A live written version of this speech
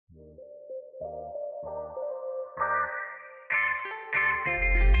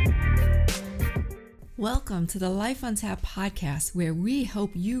Welcome to the Life on Tap podcast, where we help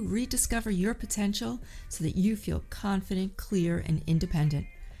you rediscover your potential so that you feel confident, clear, and independent.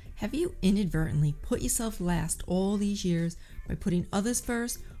 Have you inadvertently put yourself last all these years by putting others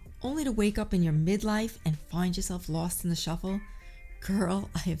first, only to wake up in your midlife and find yourself lost in the shuffle?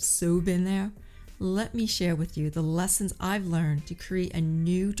 Girl, I have so been there. Let me share with you the lessons I've learned to create a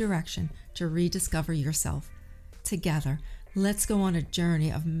new direction to rediscover yourself. Together, let's go on a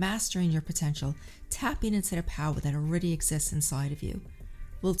journey of mastering your potential, tapping into the power that already exists inside of you.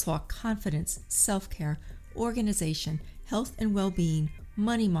 We'll talk confidence, self-care, organization, health and well-being,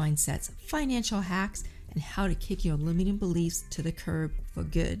 money mindsets, financial hacks, and how to kick your limiting beliefs to the curb for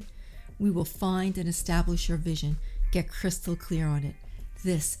good. We will find and establish your vision, get crystal clear on it.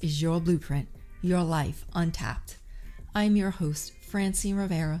 This is your blueprint, your life untapped. I'm your host, Francine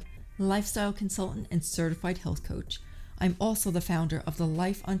Rivera, lifestyle consultant and certified health coach. I'm also the founder of the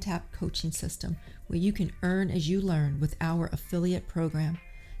Life Untapped coaching system, where you can earn as you learn with our affiliate program.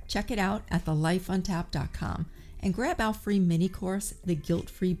 Check it out at thelifeuntapped.com and grab our free mini course, The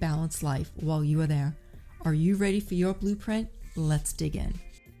Guilt-Free Balanced Life, while you are there. Are you ready for your blueprint? Let's dig in.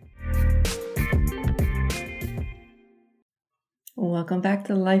 Welcome back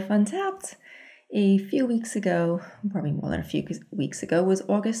to Life Untapped. A few weeks ago, probably more than a few weeks ago, was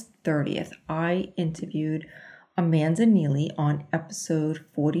August 30th. I interviewed Amanda Neely on episode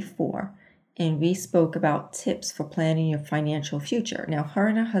 44, and we spoke about tips for planning your financial future. Now, her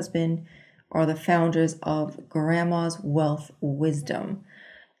and her husband are the founders of Grandma's Wealth Wisdom.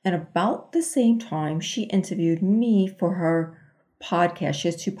 And about the same time, she interviewed me for her podcast. She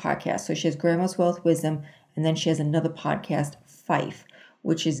has two podcasts. So she has Grandma's Wealth Wisdom, and then she has another podcast, Fife,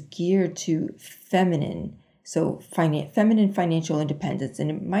 which is geared to feminine. So feminine financial independence.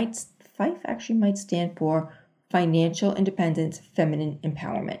 And Fife actually might stand for Financial Independence, Feminine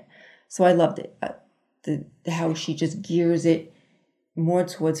Empowerment. So I loved it. How she just gears it more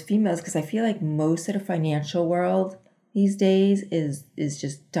towards females, because I feel like most of the financial world these days is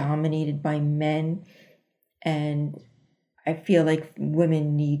just dominated by men. And I feel like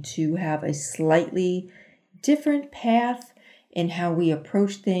women need to have a slightly different path in how we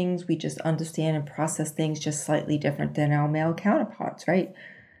approach things. We just understand and process things just slightly different than our male counterparts, right?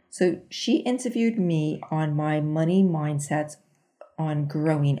 So she interviewed me on my money mindsets on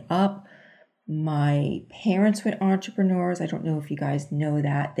growing up. My parents were entrepreneurs. I don't know if you guys know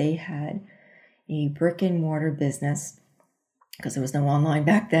that. They had a brick and mortar business because there was no online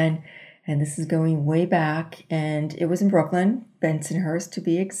back then. And this is going way back. And it was in Brooklyn, Bensonhurst to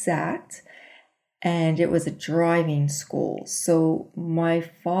be exact. And it was a driving school. So my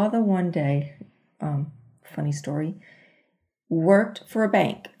father one day, funny story, worked for a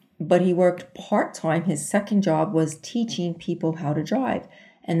bank. But he worked part-time. His second job was teaching people how to drive.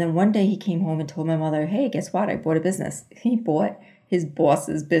 And then one day he came home and told my mother, hey, guess what? I bought a business. He bought his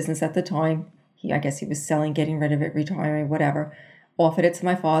boss's business at the time. I guess he was selling, getting rid of it, retiring, whatever. Offered it to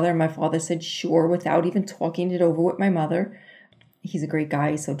my father. My father said, sure, without even talking it over with my mother. He's a great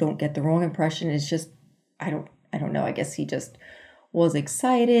guy, so don't get the wrong impression. It's just, I don't know. I guess he just was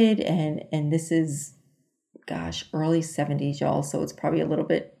excited. And this is, early 70s, y'all. So it's probably a little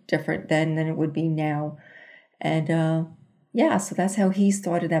bit different then than it would be now. And so that's how he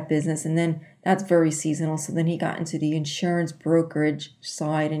started that business. And then that's very seasonal. So then he got into the insurance brokerage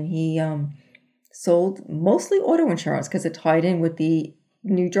side, and he sold mostly auto insurance because it tied in with the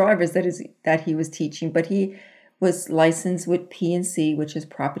new drivers that he was teaching. But he was licensed with P&C, which is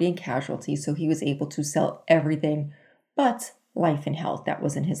property and casualty. So he was able to sell everything but life and health. That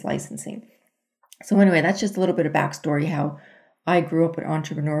wasn't his licensing. So anyway, that's just a little bit of backstory, how I grew up with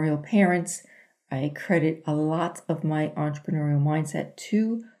entrepreneurial parents. I credit a lot of my entrepreneurial mindset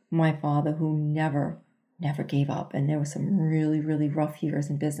to my father, who never gave up. And there were some really, really rough years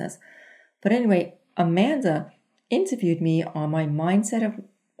in business. But anyway, Amanda interviewed me on my mindset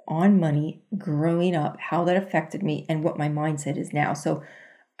on money growing up, how that affected me, and what my mindset is now. So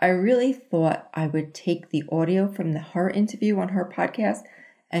I really thought I would take the audio from her interview on her podcast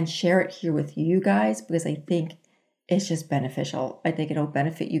and share it here with you guys, because I think it's just beneficial. I think it'll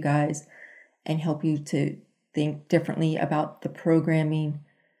benefit you guys and help you to think differently about the programming.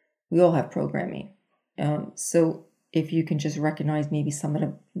 We all have programming. So if you can just recognize maybe some of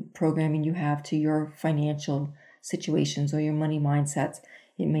the programming you have to your financial situations or your money mindsets,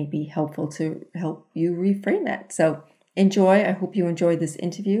 it may be helpful to help you reframe that. So enjoy. I hope you enjoyed this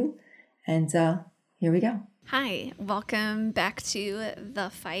interview. And here we go. Hi, welcome back to the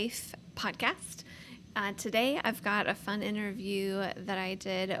Fife podcast. Today, I've got a fun interview that I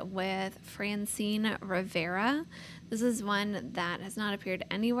did with Francine Rivera. This is one that has not appeared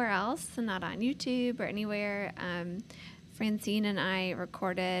anywhere else, not on YouTube or anywhere. Francine and I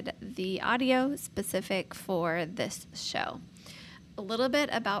recorded the audio specific for this show. A little bit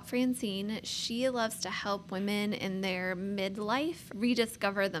about Francine. She loves to help women in their midlife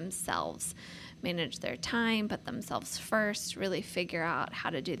rediscover themselves, manage their time, put themselves first, really figure out how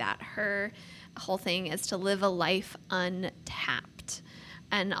to do that. Her whole thing is to live a life untapped.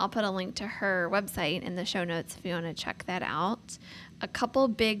 And I'll put a link to her website in the show notes if you want to check that out. A couple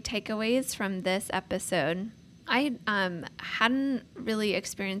big takeaways from this episode. I hadn't really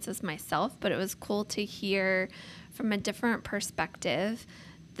experienced this myself, but it was cool to hear from a different perspective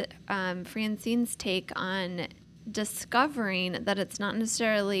Francine's take on discovering that it's not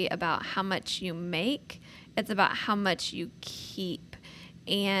necessarily about how much you make, it's about how much you keep.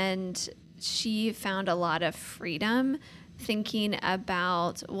 And she found a lot of freedom thinking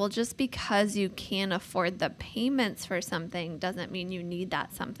about, well, just because you can't afford the payments for something doesn't mean you need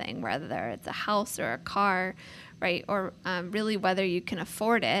that something, whether it's a house or a car, right? Or really whether you can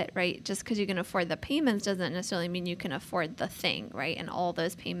afford it, right? Just because you can afford the payments doesn't necessarily mean you can afford the thing, right? And all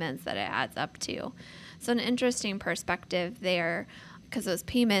those payments that it adds up to. So an interesting perspective there, because those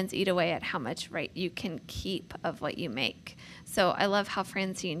payments eat away at how much, right, you can keep of what you make. So I love how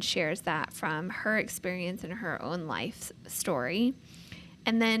Francine shares that from her experience in her own life story.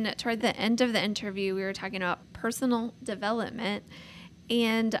 And then toward the end of the interview, we were talking about personal development.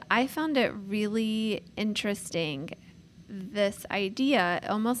 And I found it really interesting, this idea,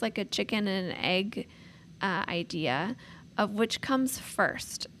 almost like a chicken and an egg idea, of which comes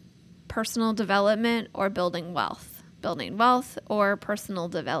first, personal development or building wealth or personal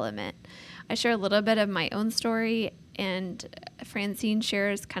development. I share a little bit of my own story, and Francine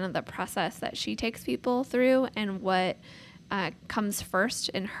shares kind of the process that she takes people through and what comes first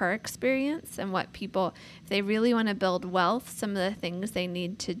in her experience, and what people, if they really want to build wealth, some of the things they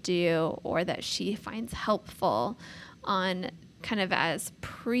need to do or that she finds helpful on kind of as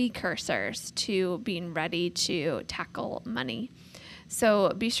precursors to being ready to tackle money.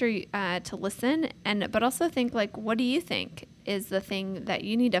 So be sure to listen, but also think, like, what do you think is the thing that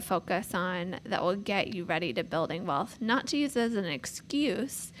you need to focus on that will get you ready to building wealth? Not to use as an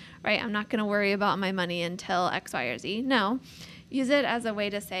excuse, right? I'm not going to worry about my money until X, Y, or Z. No, use it as a way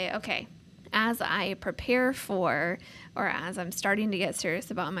to say, okay, as I prepare for, or as I'm starting to get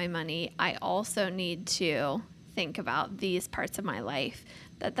serious about my money, I also need to think about these parts of my life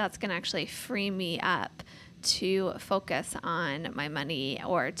that's going to actually free me up to focus on my money,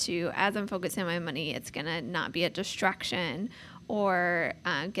 or to, as I'm focusing on my money, it's going to not be a distraction or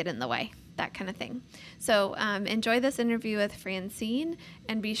get in the way, that kind of thing. So enjoy this interview with Francine,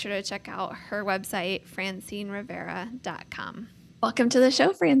 and be sure to check out her website, francinerivera.com. Welcome to the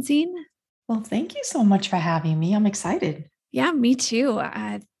show, Francine. Well, thank you so much for having me. I'm excited. Yeah, me too.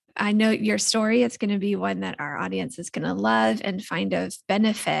 I know your story is going to be one that our audience is going to love and find of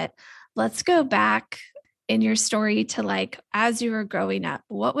benefit. Let's go back in your story to, like, as you were growing up,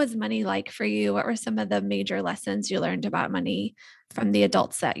 what was money like for you? What were some of the major lessons you learned about money from the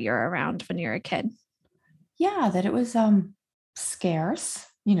adults that you're around when you're a kid? Yeah, that it was scarce.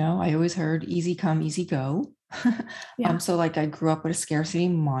 I always heard easy come, easy go. Yeah. So like I grew up with a scarcity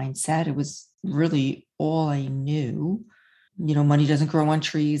mindset. It was really all I knew. Money doesn't grow on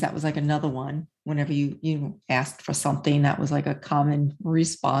trees. That was like another one. Whenever you asked for something, that was like a common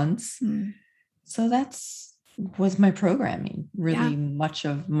response. Mm. So that's was my programming, Yeah. really much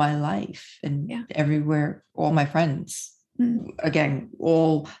of my life, and Yeah. everywhere, all my friends, Mm. again,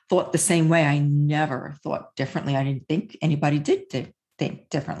 all thought the same way. I never thought differently. I didn't think anybody did think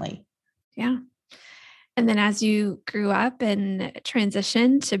differently. Yeah. And then as you grew up and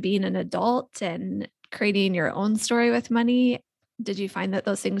transitioned to being an adult and creating your own story with money, did you find that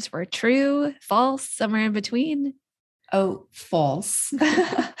those things were true, false, somewhere in between? Oh, false.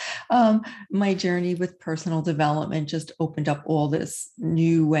 My journey with personal development just opened up all this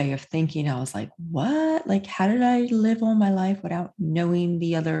new way of thinking. I was like, what? Like, how did I live all my life without knowing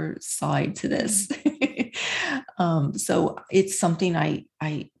the other side to this? So it's something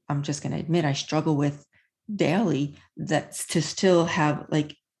I'm just going to admit I struggle with daily. That's to still have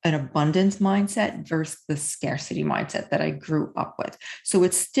like an abundance mindset versus the scarcity mindset that I grew up with. So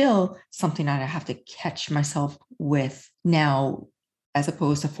it's still something that I have to catch myself with now, as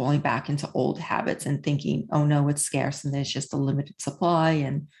opposed to falling back into old habits and thinking, oh no, it's scarce and there's just a limited supply.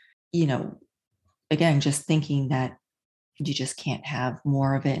 And, you know, again, just thinking that you just can't have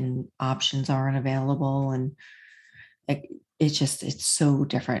more of it and options aren't available. And like, it's so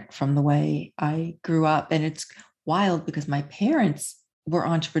different from the way I grew up. And it's wild because my parents were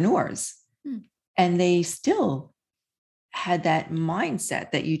entrepreneurs Hmm. and they still had that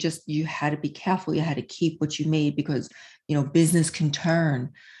mindset that you had to be careful, you had to keep what you made because business can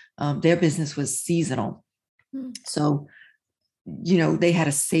turn. Their business was seasonal, Hmm. so they had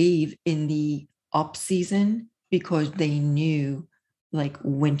to save in the up season because they knew like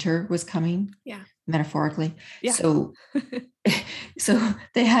winter was coming, Yeah. metaphorically. Yeah. So so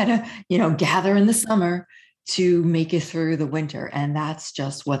they had to gather in the summer to make it through the winter, and that's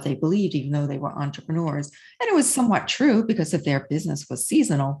just what they believed, even though they were entrepreneurs. And it was somewhat true because of their business was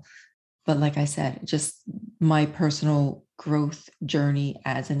seasonal. But like I said, just my personal growth journey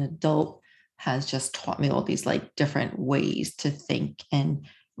as an adult has just taught me all these like different ways to think and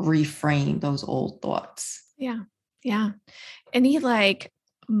reframe those old thoughts. Yeah. Yeah. Any like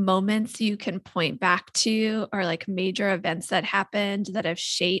moments you can point back to or like major events that happened that have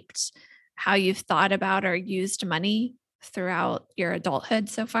shaped how you've thought about or used money throughout your adulthood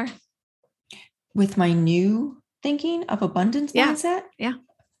so far? With my new thinking of abundance Yeah. mindset, Yeah.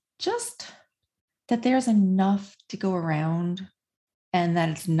 just that there's enough to go around and that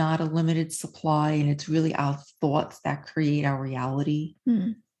it's not a limited supply and it's really our thoughts that create our reality.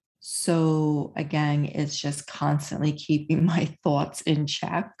 Hmm. So again, it's just constantly keeping my thoughts in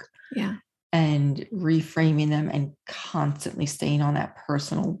check Yeah. and reframing them and constantly staying on that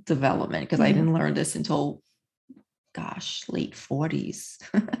personal development because I Mhm. didn't learn this until late 40s.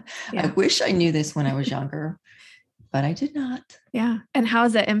 I Yeah. wish I knew this when I was younger, but I did not. Yeah. And how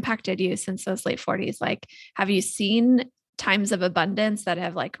has it impacted you since those late 40s? Like, have you seen times of abundance that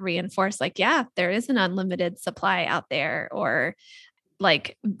have like reinforced, like, yeah, there is an unlimited supply out there, or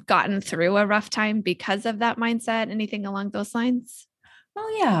like gotten through a rough time because of that mindset? Anything along those lines?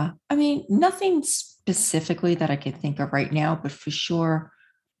 Oh yeah. I mean, nothing specifically that I can think of right now, but for sure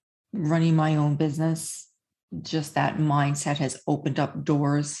running my own business, just that mindset has opened up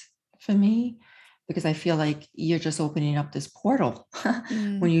doors for me because I feel like you're just opening up this portal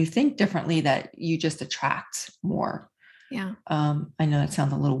when Mm, you think differently that you just attract more. yeah. I know that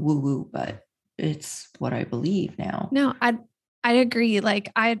sounds a little woo woo, but it's what I believe now. No, I agree.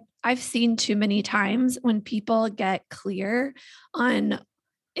 Like I've seen too many times when people get clear on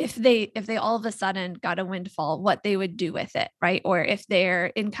if they all of a sudden got a windfall, what they would do with it, right? Or if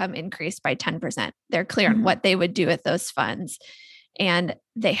their income increased by 10%, they're clear on Mhm. what they would do with those funds and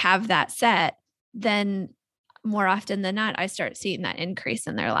they have that set, then more often than not, I start seeing that increase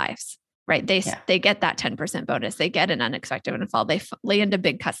in their lives. Right. Yeah. They get that 10% bonus. They get an unexpected windfall. They land a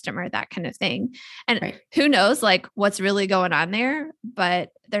big customer, that kind of thing. And Right. who knows like what's really going on there, but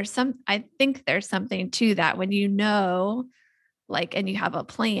I think there's something to that when like, and you have a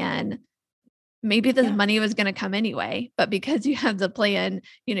plan, maybe the Yeah. money was going to come anyway, but because you have the plan,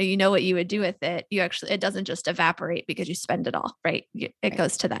 you know what you would do with it. It doesn't just evaporate because you spend it all, right? It Right.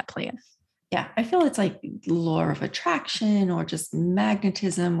 goes to that plan. Yeah. I feel it's like law of attraction or just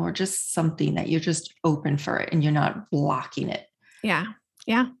magnetism or just something that you're just open for it and you're not blocking it. Yeah.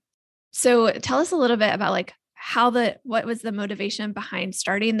 Yeah. So tell us a little bit about like what was the motivation behind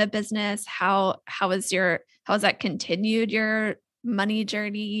starting the business? How has that continued your money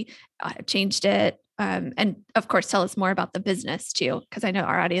journey, changed it? And of course, tell us more about the business too, because I know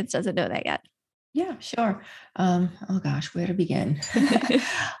our audience doesn't know that yet. Yeah, sure. Oh gosh, where to begin?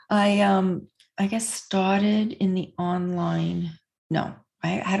 I guess started in the online. No, I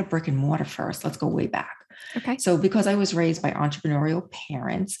had a brick and mortar first. Let's go way back. Okay. So because I was raised by entrepreneurial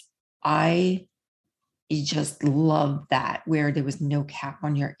parents, I just loved that where there was no cap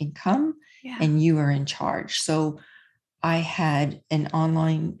on your income Yeah. and you were in charge. So I had an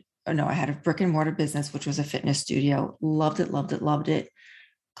online, oh no, I had a brick and mortar business, which was a fitness studio. Loved it, loved it, loved it.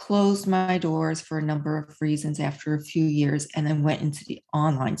 Closed my doors for a number of reasons after a few years and then went into the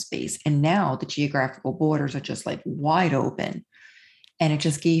online space. And now the geographical borders are just like wide open. And it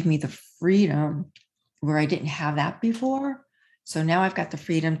just gave me the freedom where I didn't have that before. So now I've got the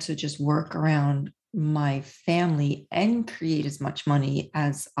freedom to just work around my family and create as much money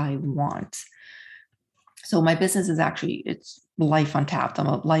as I want. So my business is actually it's Life Untapped. I'm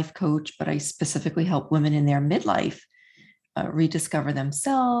a life coach, but I specifically help women in their midlife rediscover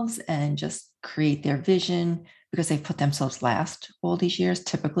themselves and just create their vision because they've put themselves last all these years,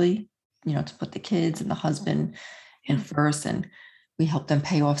 typically, to put the kids and the husband in Yeah. first. And we help them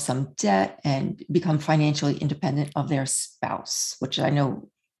pay off some debt and become financially independent of their spouse, which I know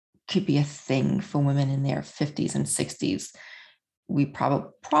could be a thing for women in their 50s and 60s. We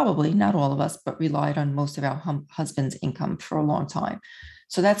probably not all of us, but relied on most of our husband's income for a long time.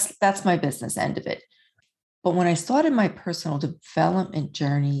 So that's my business end of it. But when I started my personal development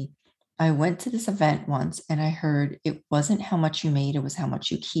journey, I went to this event once and I heard it wasn't how much you made, it was how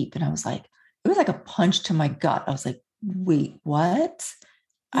much you keep. And I was like, it was like a punch to my gut. I was like, wait, what?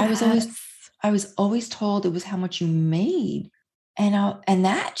 I was always Yes. I was always told it was how much you made. And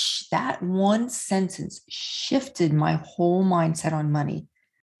that one sentence shifted my whole mindset on money.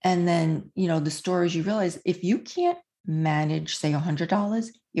 And then, the stories you realize if you can't manage, say, $100,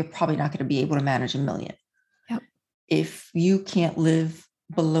 you're probably not going to be able to manage 1 million. Yep. If you can't live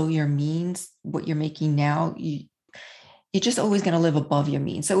below your means, what you're making now, you're just always going to live above your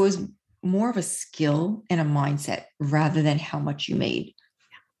means. So it was more of a skill and a mindset rather than how much you made.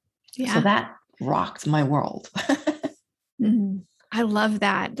 So Yeah. that rocked my world. Mhm. I love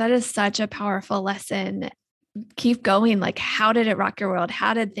that. That is such a powerful lesson. Keep going. Like, how did it rock your world?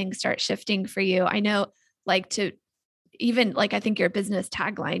 How did things start shifting for you? I know, like, to even like, I think your business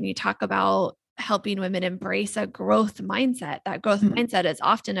tagline, you talk about helping women embrace a growth mindset. That growth mindset is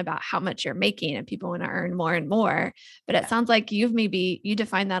often about how much you're making and people want to earn more and more. But it Yeah. sounds like you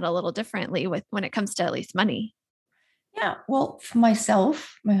define that a little differently with when it comes to at least money. Yeah. Well, for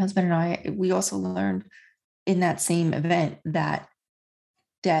myself, my husband and I, we also learned in that same event that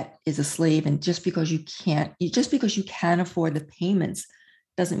debt is a slave. And just because you can't afford the payments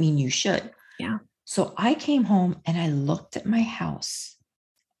doesn't mean you should. Yeah. So I came home and I looked at my house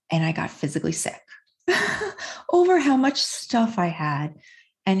and I got physically sick over how much stuff I had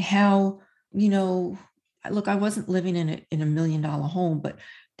and how, you know, look, I wasn't living in a $1 million home, but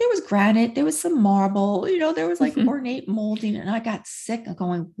there was granite, there was some marble, there was like ornate molding, and I got sick. I'm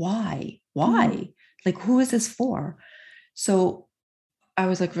going, why? Mhm. Why? Like, who is this for? So I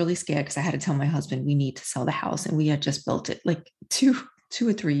was like really scared because I had to tell my husband we need to sell the house, and we had just built it like two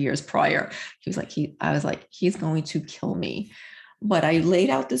or 3 years prior. I was like, he's going to kill me. But I laid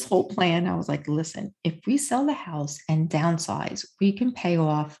out this whole plan. I was like, listen, if we sell the house and downsize, we can pay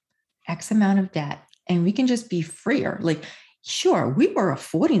off X amount of debt and we can just be freer. Like, sure, we were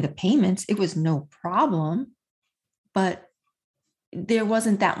affording the payments, it was no problem, but there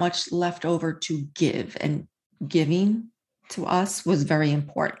wasn't that much left over to give. And giving to us was very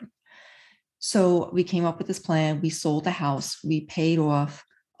important. So we came up with this plan. We sold the house. We paid off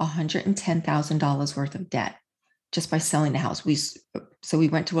 $110,000 worth of debt just by selling the house. So we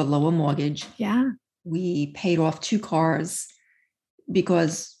went to a lower mortgage. Yeah. We paid off 2 cars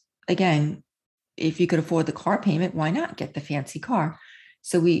because, again, if you could afford the car payment, why not get the fancy car?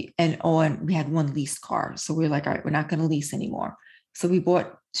 So and we had one leased car. So we were like, all right, we're not going to lease anymore. So we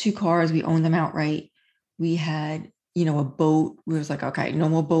bought 2 cars. We owned them outright. We had, a boat. We was like, okay, no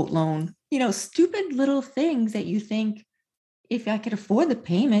more boat loan. Stupid little things that you think, if I could afford the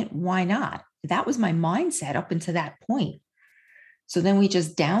payment, why not? That was my mindset up until that point. So then we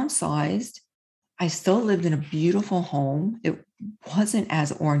just downsized. I still lived in a beautiful home. It wasn't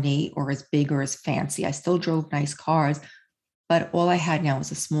as ornate or as big or as fancy. I still drove nice cars, but all I had now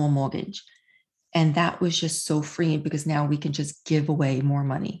was a small mortgage. And that was just so freeing because now we can just give away more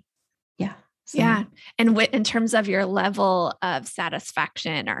money. Yeah. Yeah. So, And in terms of your level of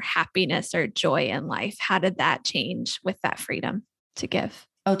satisfaction or happiness or joy in life, how did that change with that freedom to give?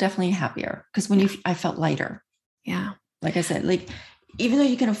 oh, definitely happier because Yeah. I felt lighter. Yeah. Like I said, like, even though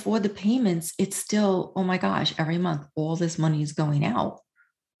you can afford the payments, it's still, oh my gosh, every month, all this money is going out.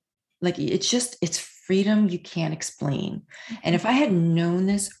 Like, it's freedom you can't explain. And if I had known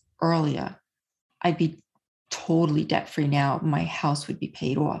this earlier, I'd be totally debt free now. My house would be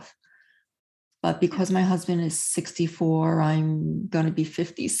paid off. But Yeah. because my husband is 64, I'm going to be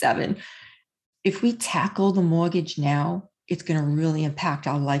 57. If we tackle the mortgage now, it's going to really impact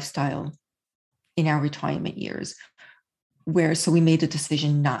our lifestyle in our retirement years. So we made the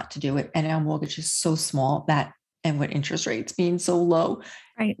decision not to do it. And our mortgage is so small and with interest rates being so low,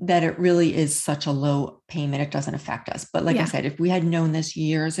 Right. that it really is such a low payment, it doesn't affect us. But like I Yeah. said, if we had known this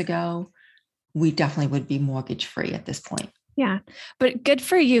years ago, we definitely would be mortgage free at this point. Yeah. But good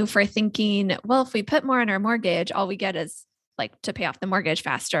for you for thinking, well, if we put more on our mortgage, all we get is like to pay off the mortgage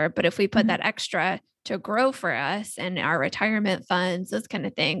faster. But if we put Mhm. that extra to grow for us and our retirement funds, those kind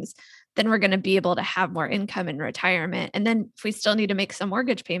of things, then we're going to be able to have more income in retirement. And then if we still need to make some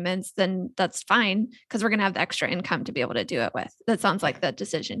mortgage payments, then that's fine because we're going to have the extra income to be able to do it with. That sounds Yeah. like the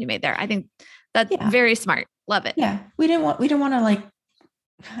decision you made there. I think that's Yeah. very smart. Love it. Yeah. We didn't want to, like,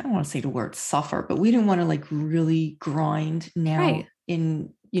 I don't want to say the word suffer, but we didn't want to like really grind Right. now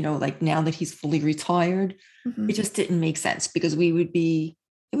like now that he's fully retired. It Mhm. just didn't make sense because it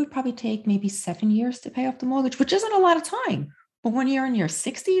would probably take maybe 7 years to pay off the mortgage, which isn't a lot of time. But when you're in your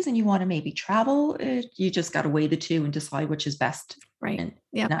 60s and you want to maybe travel, you just got to weigh the two and decide which is best. Right. And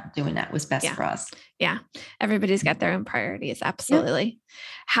Yep. not doing that was best Yeah. for us. Yeah. Everybody's got their own priorities. Yep. Absolutely.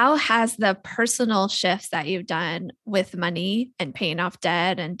 How has the personal shifts that you've done with money and paying off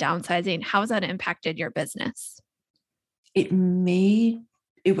debt and downsizing, how has that impacted your business? It made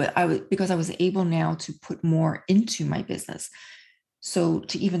it was I was because I was able now to put more into my business. So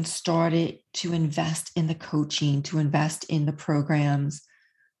to even start it, to invest in the coaching, to invest in the programs,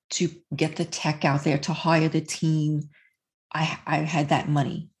 to get the tech out there, to hire the team, I had that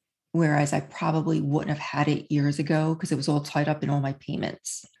money. Whereas I probably wouldn't have had it years ago because it was all tied up in all my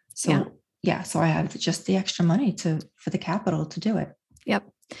payments. Yeah. So yeah, so I have just the extra money to for the capital to do it. Yep.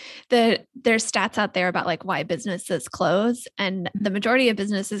 There's stats out there about like why businesses close, and the majority of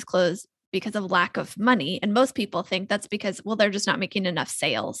businesses close because of lack of money. And most people think that's because, well, they're just not making enough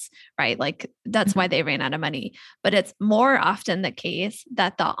sales, right? Like that's why they ran out of money. But it's more often the case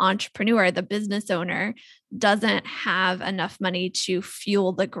that the entrepreneur, the business owner, doesn't have enough money to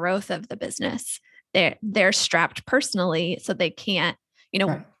fuel the growth of the business. They're strapped personally, so they can't,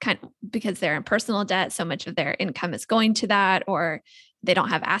 Right. kind of, because they're in personal debt, so much of their income is going to that, or they don't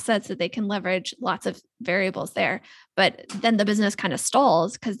have assets that they can leverage, lots of variables there. But then the business kind of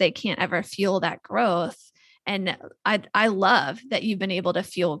stalls because they can't ever fuel that growth. And I love that you've been able to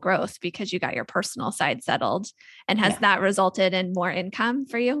fuel growth because you got your personal side settled. And has Yeah. that resulted in more income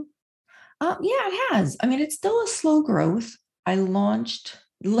for you? Yeah, it has. I mean, it's still a slow growth. I launched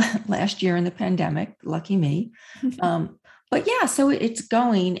last year in the pandemic, lucky me. Um, but yeah, so it's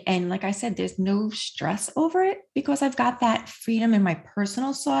going. And like I said, there's no stress over it because I've got that freedom in my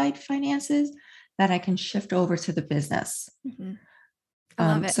personal side finances that I can shift over to the business. Mhm. I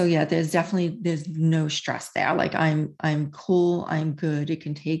love it. So yeah, there's no stress there. Like I'm cool, I'm good. It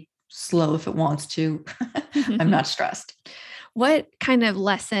can take slow if it wants to. I'm not stressed. What kind of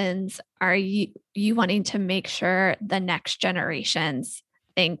lessons are you wanting to make sure the next generations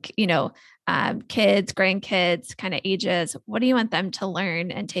think, kids, grandkids, kind of ages? What do you want them to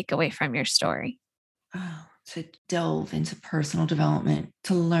learn and take away from your story? To delve into personal development,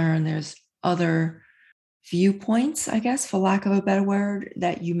 to learn there's other viewpoints, I guess, for lack of a better word,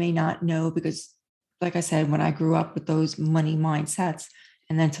 that you may not know. Because, like I said, when I grew up with those money mindsets,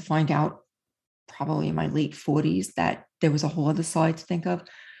 and then to find out probably in my late 40s that there was a whole other side to think of.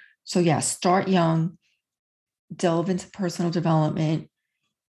 So, yeah, start young, delve into personal development,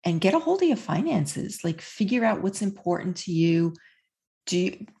 and get a hold of your finances. Like, figure out what's important to you.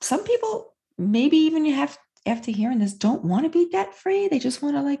 Some people, maybe even you have after hearing this, don't want to be debt free. They just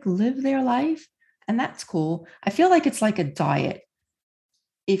want to like live their life. And that's cool. I feel like it's like a diet.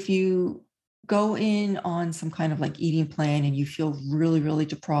 If you go in on some kind of like eating plan and you feel really, really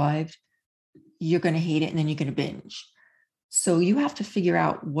deprived, you're going to hate it and then you're going to binge. So you have to figure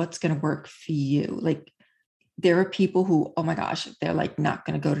out what's going to work for you. Like there are people who, oh my gosh, they're like not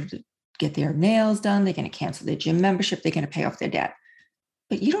going to go to get their nails done. They're going to cancel their gym membership. They're going to pay off their debt.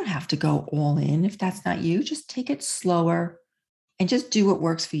 But you don't have to go all in if that's not you. Just take it slower and just do what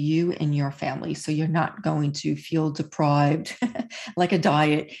works for you and your family. So you're not going to feel deprived like a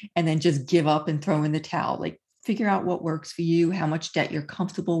diet and then just give up and throw in the towel. Like figure out what works for you, how much debt you're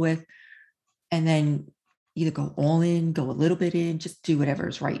comfortable with, and then either go all in, go a little bit in, just do whatever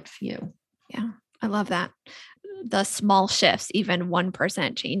is right for you. Yeah, I love that. The small shifts, even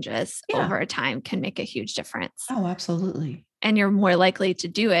 1% changes Yeah. over time, can make a huge difference. Oh, absolutely. And you're more likely to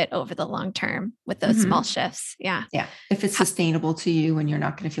do it over the long term with those small Mm-hmm. shifts. Yeah. Yeah. If it's How, sustainable to you and you're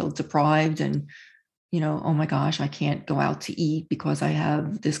not going to feel deprived and, oh my gosh, I can't go out to eat because I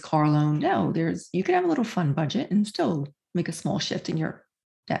have this car loan. No, you can have a little fun budget and still make a small shift in your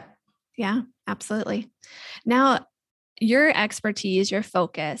debt. yeah, absolutely. Now, your expertise, your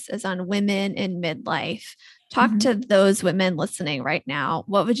focus is on women in midlife. Talk Mhm. to those women listening right now.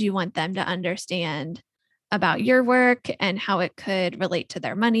 What would you want them to understand about your work and how it could relate to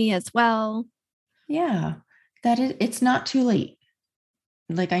their money as well? Yeah, it's not too late.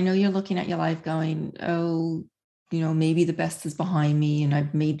 Like I know you're looking at your life going, oh, maybe the best is behind me and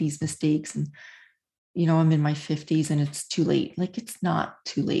I've made these mistakes and I'm in my 50s and it's too late. Like it's not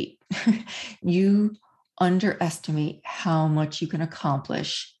too late. You underestimate how much you can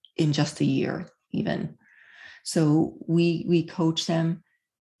accomplish in just a year even. So we coach them.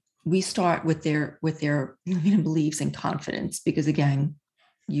 We start with their limiting beliefs and confidence because again,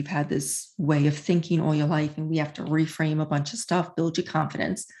 you've had this way of thinking all your life and we have to reframe a bunch of stuff, build your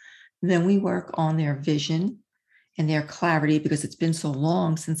confidence. Then we work on their vision and their clarity because it's been so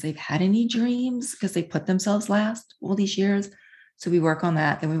long since they've had any dreams because they put themselves last all these years. So we work on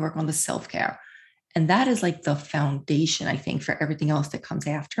that. Then we work on the self-care. And that is like the foundation, I think, for everything else that comes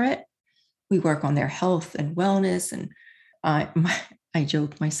after it. We work on their health and wellness. And I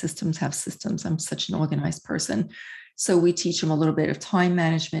joke, my systems have systems. I'm such an organized person. So we teach them a little bit of time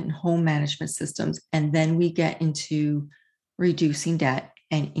management and home management systems. And then we get into reducing debt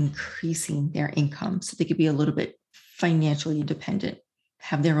and increasing their income so they could be a little bit financially independent,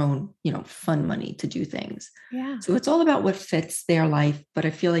 have their own, fun money to do things. Yeah. So it's all about what fits their life. But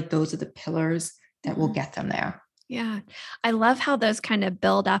I feel like those are the pillars that will get them there. Yeah. I love how those kind of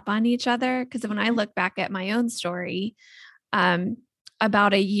build up on each other. Because when I look back at my own story,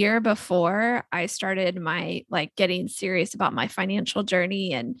 about a year before I started my getting serious about my financial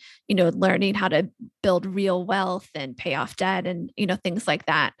journey and, learning how to build real wealth and pay off debt and, things like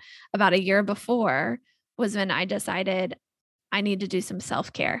that. About a year before was when I decided I need to do some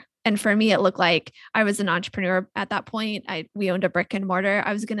self-care. And for me, it looked like I was an entrepreneur at that point. We owned a brick and mortar.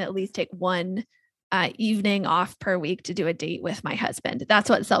 I was going to at least take one evening off per week to do a date with my husband. That's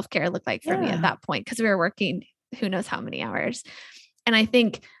what self-care looked like for me at that point, because we were working who knows how many hours. And I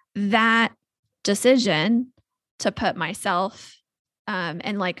think that decision to put myself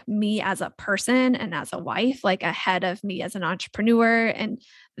and me as a person and as a wife, ahead of me as an entrepreneur, and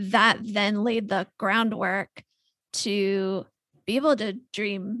that then laid the groundwork to be able to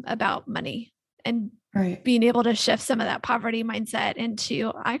dream about money and being able to shift some of that poverty mindset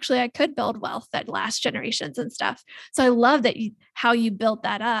into actually I could build wealth that lasts generations and stuff. So I love that how you built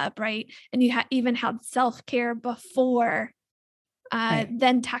that up, right? And you even had self-care before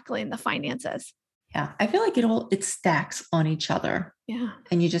then tackling the finances. Yeah. I feel like it stacks on each other. Yeah.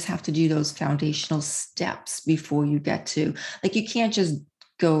 And you just have to do those foundational steps before you get to, you can't just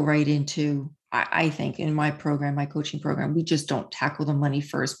go right into, I think in my program, my coaching program, we just don't tackle the money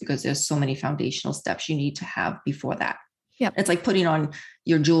first because there's so many foundational steps you need to have before that. Yep. It's like putting on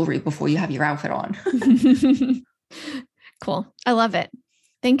your jewelry before you have your outfit on. Cool. I love it.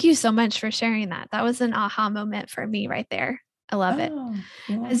 Thank you so much for sharing that. That was an aha moment for me right there. I love it.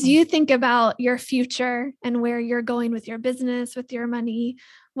 As you think about your future and where you're going with your business, with your money,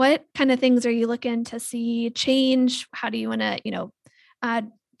 what kind of things are you looking to see change? How do you want to,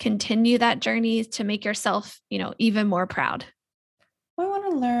 continue that journey to make yourself, even more proud? I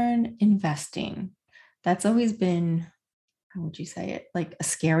want to learn investing. That's always been, how would you say it? Like a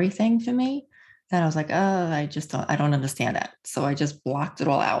scary thing for me that I was like, oh, I don't understand that. So I just blocked it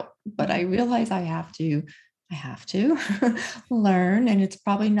all out. But I realize I have to learn, and it's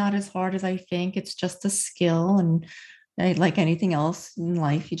probably not as hard as I think. It's just a skill. And like anything else in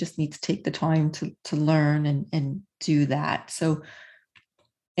life, you just need to take the time to learn and do that. So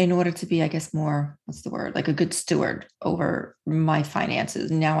in order to be, I guess, more, what's the word, like a good steward over my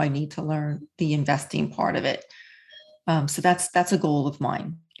finances, now I need to learn the investing part of it. So that's a goal of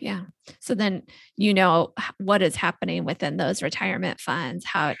mine. Yeah. So then, what is happening within those retirement funds,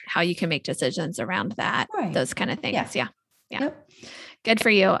 how you can make decisions around that, those kind of things. Yeah. Yep. Good for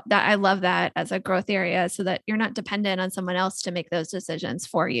you. That I love that as a growth area so that you're not dependent on someone else to make those decisions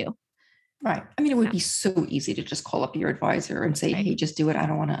for you. Right. I mean, it would be so easy to just call up your advisor and say, hey, just do it. I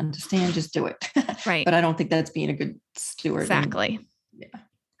don't want to understand. Just do it. Right. But I don't think that's being a good steward. Exactly.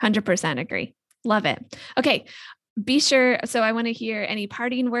 100% agree. Love it. Okay. Be sure. So I want to hear any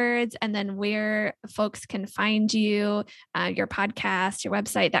parting words and then where folks can find you, your podcast, your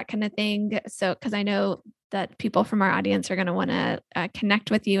website, that kind of thing. So, because I know that people from our audience are going to want to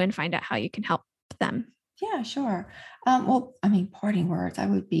connect with you and find out how you can help them. Yeah, sure. Well, I mean, parting words, I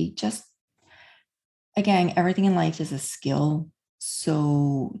would be just, again, everything in life is a skill.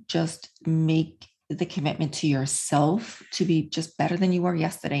 So just make the commitment to yourself to be just better than you were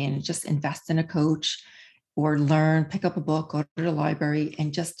yesterday, and just invest in a coach or learn, pick up a book, go to the library,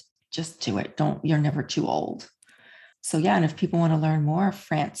 and just do it. You're never too old. So yeah, and if people want to learn more,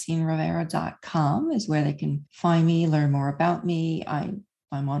 FrancineRivera.com is where they can find me, learn more about me. I'm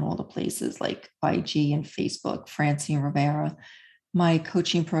on all the places like IG and Facebook, Francine Rivera. My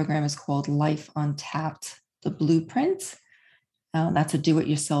coaching program is called Life Untapped, the Blueprint. That's a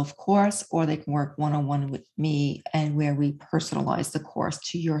do-it-yourself course, or they can work one-on-one with me, and where we personalize the course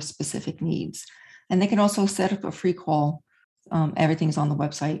to your specific needs. And they can also set up a free call. Everything's on the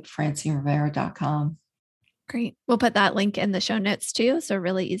website, FrancineRivera.com. Great. We'll put that link in the show notes too. So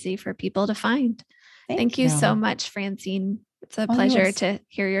really easy for people to find. Thank you so much, Francine. It's a pleasure to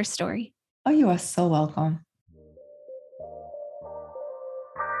hear your story. Oh, you are so welcome.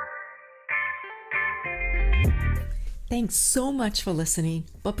 Thanks so much for listening.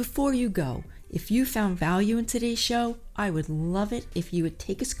 But before you go, if you found value in today's show, I would love it if you would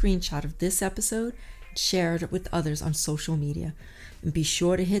take a screenshot of this episode share it with others on social media. And be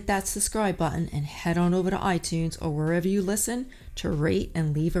sure to hit that subscribe button and head on over to iTunes or wherever you listen to rate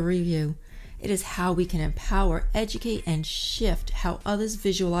and leave a review. It is how we can empower, educate, and shift how others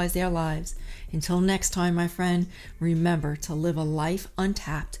visualize their lives. Until next time, my friend, remember to live a life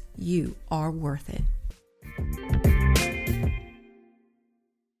untapped. You are worth it.